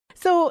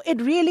So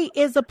it really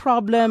is a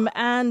problem,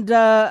 and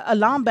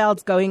alarm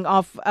bells going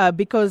off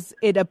because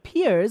it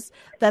appears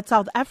that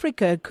South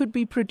Africa could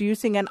be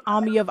producing an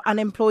army of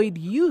unemployed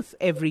youth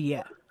every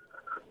year.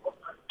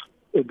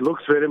 It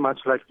looks very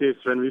much like this.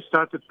 When we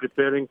started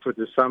preparing for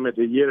the summit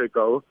a year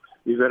ago,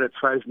 we were at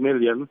 5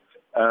 million.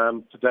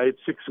 Today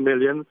it's 6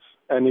 million.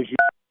 And if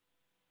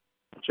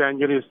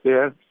January is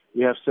there,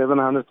 we have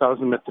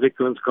 700,000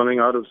 matriculants coming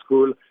out of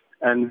school,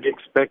 and we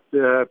expect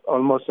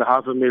almost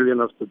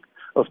 500,000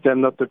 of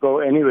them not to go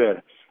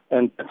anywhere.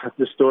 And that's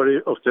the story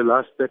of the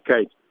last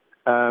decade.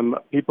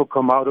 People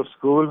come out of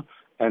school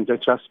and they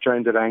just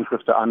join the rank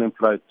of the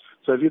unemployed.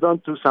 So if you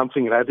don't do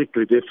something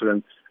radically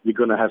different, we're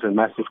going to have a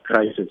massive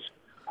crisis.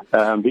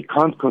 We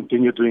can't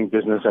continue doing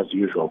business as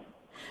usual.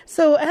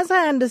 So as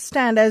I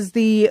understand, as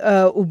the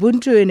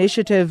Ubuntu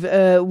initiative,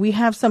 we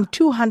have some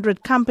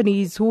 200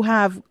 companies who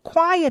have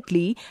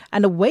quietly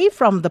and away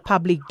from the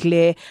public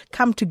glare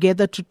come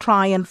together to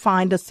try and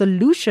find a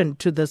solution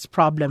to this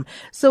problem.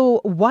 So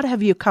what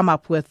have you come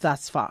up with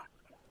thus far?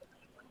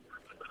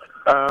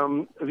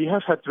 We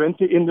have had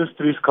 20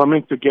 industries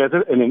coming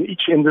together, and in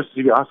each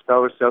industry we ask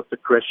ourselves the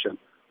question,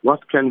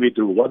 what can we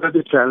do? What are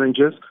the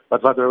challenges,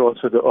 but what are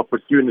also the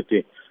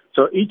opportunity?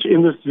 So each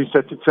industry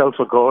sets itself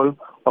a goal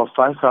of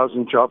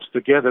 5,000 jobs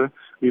together.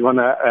 We want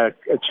to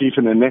achieve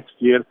in the next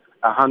year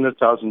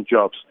 100,000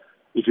 jobs.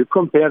 If you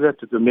compare that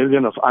to the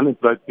million of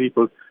unemployed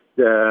people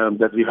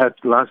that we had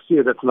last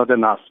year, that's not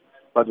enough.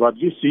 But what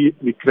we see,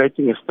 we're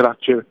creating a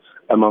structure,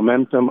 a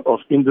momentum of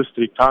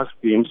industry task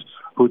teams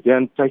who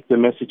then take the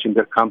message in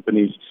their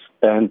companies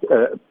and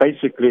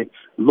basically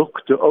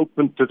look to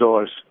open the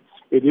doors.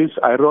 It is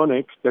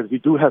ironic that we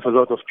do have a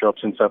lot of jobs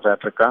in South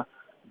Africa,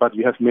 but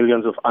we have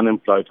millions of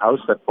unemployed. How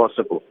is that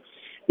possible?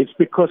 It's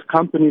because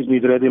companies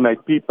need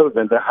ready-made people.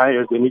 When they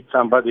hire, they need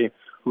somebody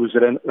who's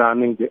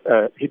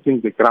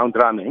hitting the ground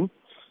running.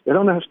 They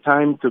don't have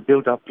time to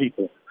build up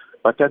people.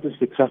 But that is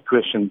the exact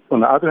question. On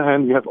the other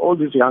hand, we have all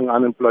these young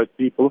unemployed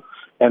people,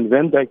 and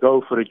when they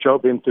go for a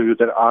job interview,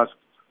 they're asked,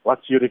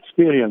 what's your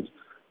experience?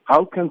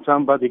 How can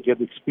somebody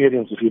get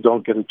experience if you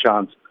don't get a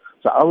chance?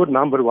 So our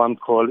number one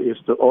call is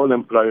to all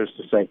employers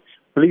to say,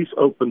 please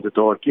open the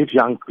door, give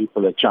young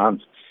people a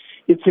chance.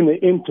 It's in the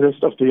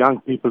interest of the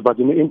young people, but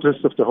in the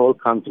interest of the whole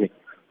country.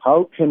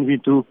 How can we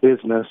do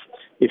business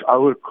if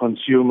our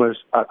consumers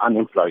are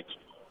unemployed?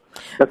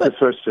 That's the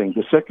first thing.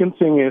 The second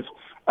thing is,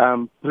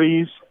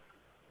 please,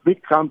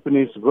 big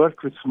companies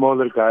work with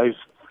smaller guys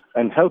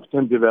and help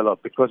them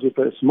develop, because if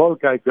a small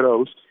guy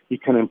grows, he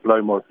can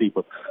employ more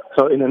people.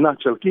 So in a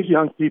nutshell, give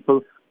young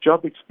people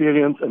job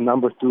experience, and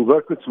number two,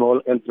 work with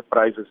small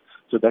enterprises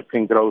so they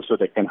can grow, so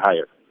they can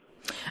hire.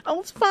 I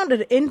also found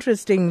it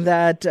interesting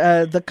that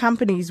the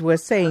companies were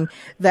saying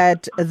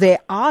that there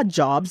are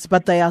jobs,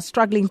 but they are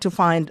struggling to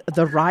find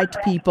the right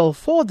people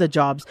for the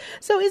jobs.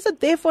 So is it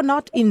therefore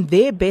not in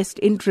their best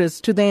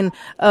interest to then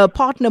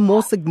partner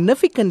more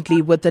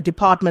significantly with the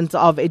departments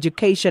of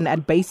education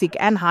at basic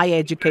and higher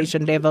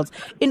education levels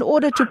in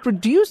order to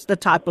produce the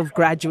type of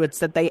graduates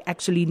that they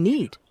actually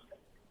need?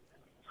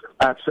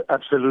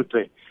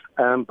 Absolutely.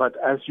 But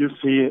as you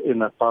see in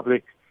the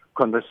public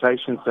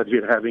conversations that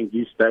we're having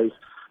these days,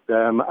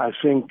 I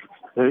think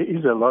there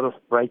is a lot of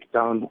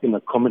breakdown in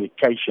the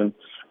communication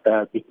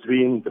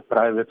between the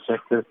private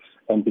sector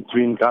and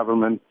between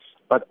government,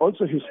 but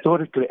also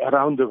historically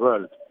around the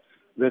world,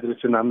 whether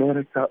it's in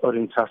America or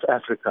in South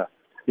Africa,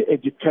 the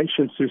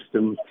education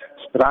system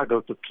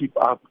struggle to keep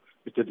up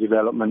with the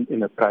development in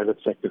the private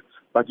sector.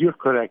 But you're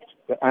correct,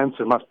 the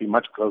answer must be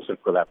much closer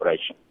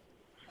collaboration.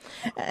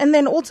 And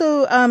then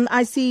also,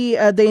 I see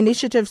the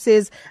initiative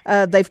says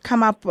they've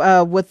come up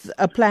with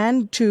a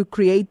plan to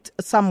create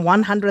some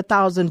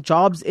 100,000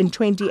 jobs in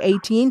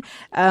 2018.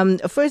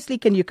 Firstly,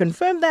 can you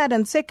confirm that?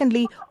 And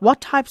secondly,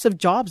 what types of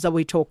jobs are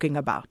we talking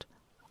about?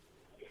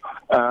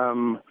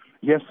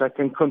 Yes, I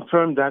can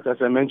confirm that. As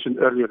I mentioned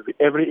earlier,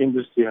 every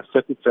industry has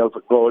set itself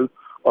a goal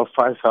of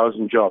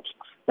 5,000 jobs.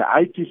 The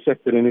IT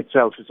sector in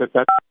itself is at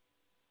that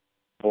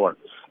more.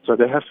 So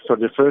they have, for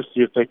the first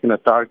year, taken a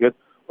target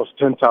of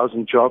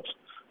 10,000 jobs,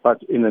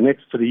 but in the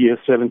next 3 years,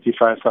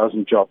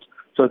 75,000 jobs.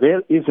 So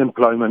there is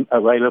employment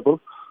available.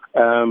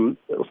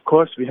 Of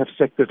course, we have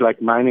sectors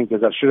like mining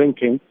that are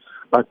shrinking,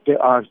 but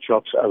there are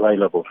jobs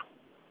available.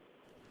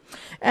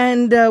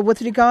 And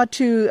with regard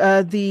to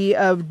the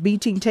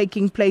meeting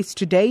taking place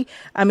today,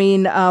 I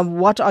mean,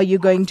 what are you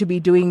going to be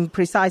doing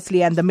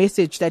precisely, and the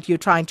message that you're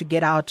trying to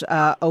get out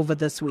over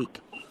this week?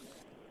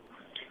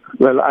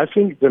 Well, I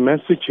think the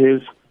message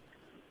is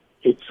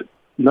it's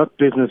not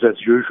business as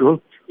usual.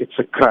 It's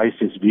a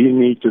crisis. We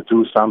need to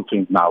do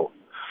something now.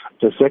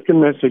 The second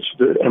message,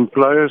 the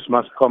employers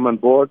must come on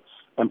board.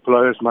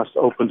 Employers must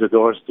open the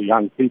doors to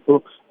young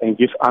people and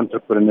give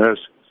entrepreneurs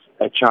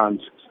a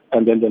chance.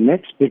 And then the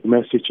next big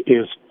message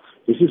is,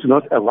 this is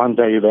not a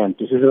one-day event.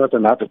 This is not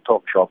another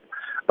talk shop.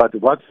 But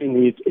what we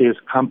need is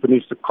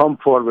companies to come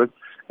forward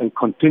and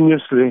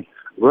continuously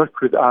work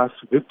with us,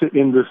 with the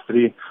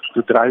industry,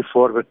 to drive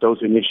forward those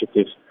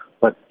initiatives.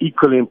 But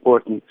equally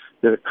important,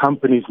 the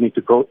companies need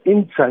to go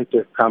inside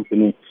their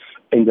company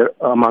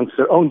amongst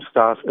their own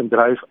staff and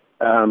drive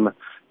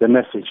the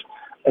message.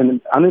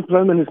 And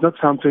unemployment is not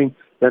something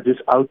that is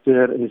out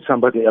there and is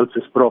somebody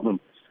else's problem.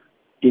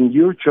 In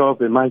your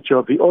job, in my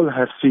job, we all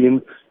have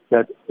seen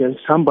that there's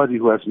somebody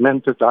who has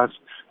mentored us,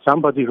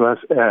 somebody who has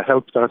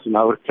helped us in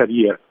our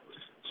career.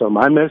 So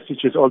my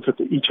message is also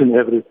to each and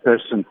every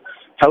person,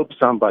 help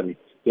somebody.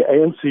 The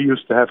ANC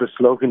used to have a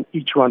slogan,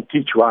 each one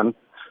teach one.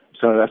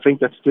 So I think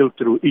that's still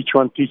true, each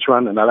one teach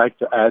one, and I like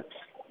to add,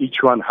 each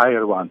one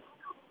hire one.